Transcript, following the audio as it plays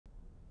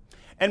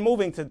And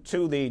moving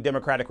to the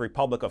Democratic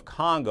Republic of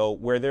Congo,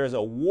 where there's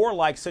a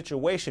warlike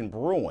situation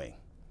brewing.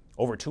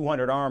 Over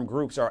 200 armed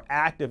groups are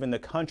active in the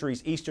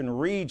country's eastern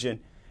region,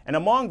 and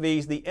among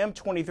these, the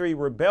M23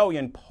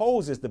 rebellion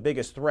poses the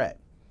biggest threat.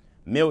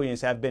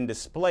 Millions have been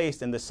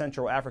displaced in the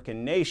Central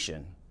African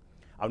nation.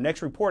 Our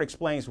next report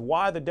explains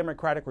why the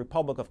Democratic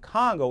Republic of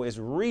Congo is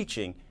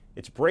reaching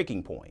its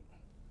breaking point.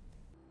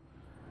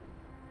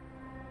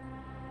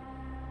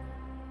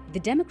 The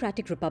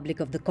Democratic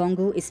Republic of the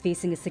Congo is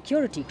facing a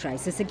security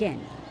crisis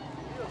again.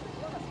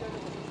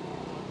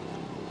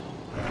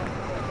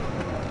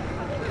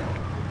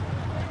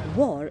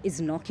 War is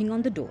knocking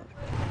on the door.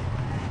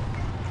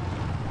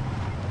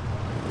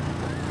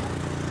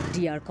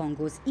 DR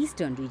Congo's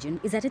eastern region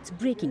is at its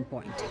breaking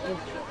point.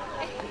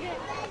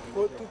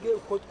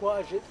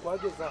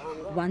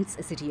 Once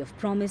a city of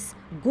promise,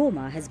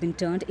 Goma has been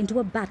turned into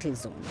a battle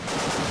zone.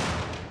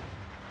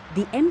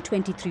 The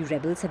M23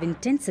 rebels have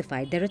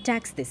intensified their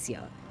attacks this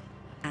year,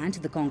 and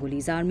the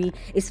Congolese army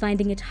is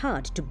finding it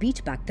hard to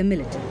beat back the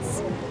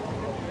militants.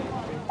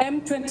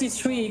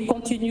 M23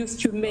 continues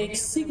to make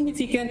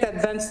significant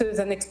advances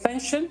and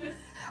expansion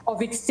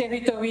of its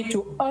territory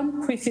to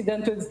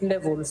unprecedented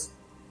levels.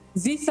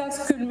 This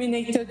has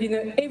culminated in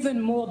an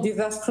even more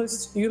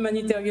disastrous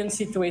humanitarian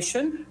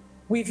situation,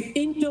 with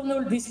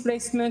internal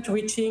displacement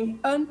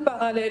reaching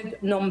unparalleled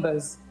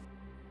numbers.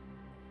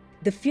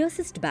 The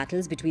fiercest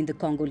battles between the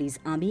Congolese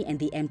army and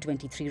the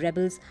M23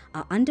 rebels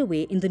are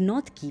underway in the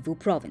North Kivu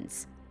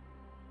province.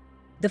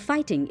 The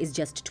fighting is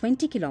just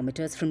 20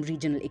 kilometers from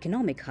regional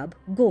economic hub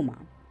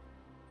Goma.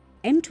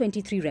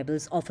 M23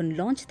 rebels often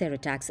launch their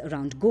attacks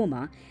around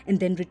Goma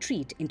and then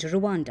retreat into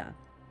Rwanda.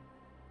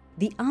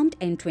 The armed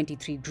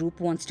M23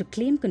 group wants to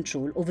claim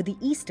control over the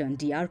Eastern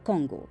DR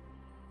Congo.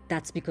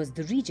 That's because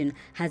the region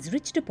has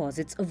rich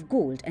deposits of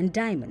gold and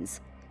diamonds.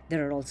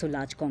 There are also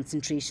large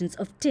concentrations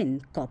of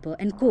tin, copper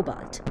and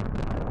cobalt.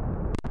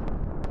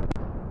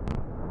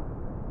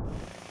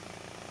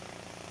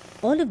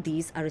 All of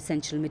these are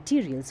essential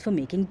materials for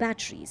making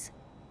batteries.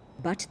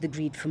 But the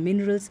greed for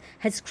minerals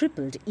has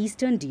crippled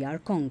Eastern DR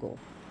Congo.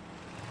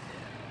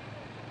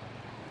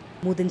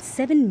 More than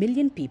 7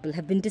 million people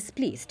have been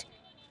displaced,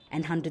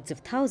 and hundreds of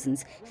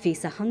thousands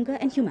face a hunger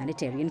and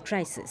humanitarian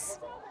crisis.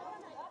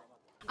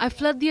 I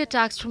fled the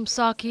attacks from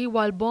Sake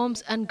while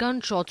bombs and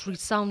gunshots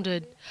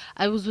resounded.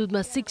 I was with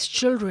my 6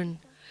 children.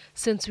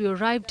 Since we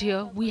arrived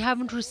here, we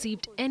haven't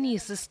received any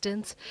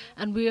assistance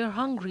and we are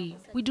hungry.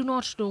 We do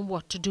not know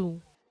what to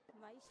do.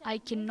 I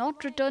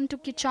cannot return to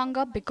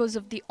Kichanga because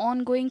of the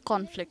ongoing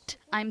conflict.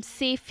 I'm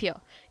safe here.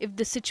 If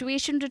the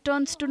situation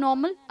returns to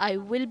normal, I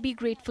will be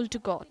grateful to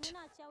God.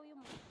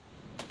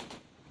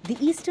 The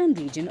eastern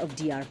region of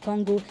DR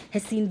Congo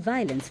has seen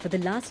violence for the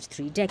last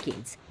 3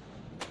 decades.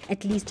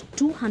 At least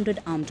 200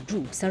 armed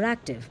groups are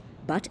active,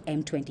 but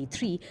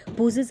M23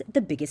 poses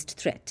the biggest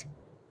threat.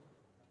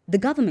 The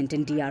government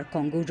in DR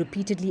Congo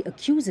repeatedly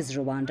accuses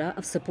Rwanda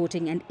of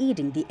supporting and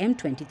aiding the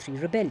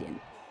M23 rebellion.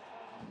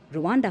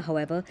 Rwanda,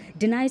 however,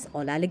 denies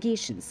all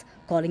allegations,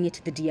 calling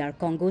it the DR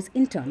Congo's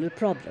internal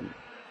problem.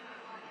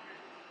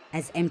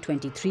 As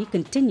M23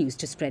 continues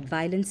to spread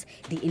violence,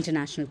 the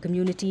international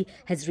community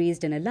has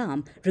raised an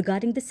alarm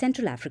regarding the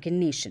Central African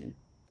nation.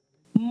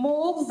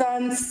 More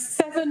than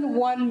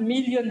 71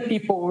 million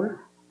people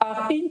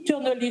are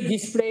internally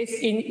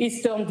displaced in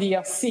Eastern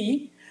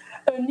DRC,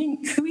 an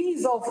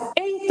increase of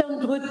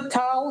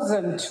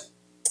 800,000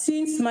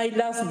 since my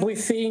last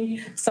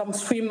briefing some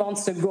 3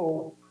 months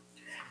ago.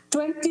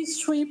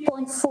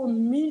 23.4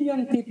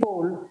 million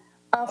people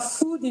are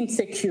food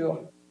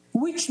insecure,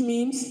 which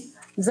means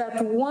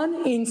that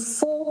 1 in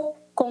 4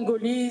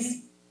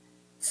 Congolese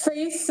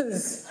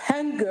faces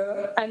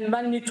hunger and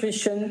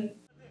malnutrition.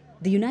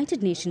 The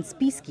United Nations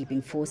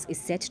peacekeeping force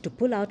is set to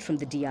pull out from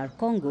the DR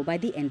Congo by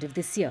the end of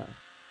this year.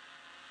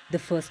 The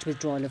first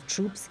withdrawal of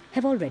troops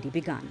have already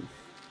begun.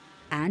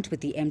 And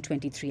with the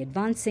M23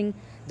 advancing,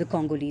 the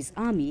Congolese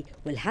army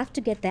will have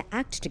to get their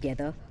act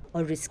together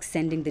or risk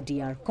sending the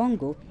DR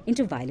Congo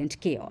into violent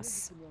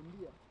chaos.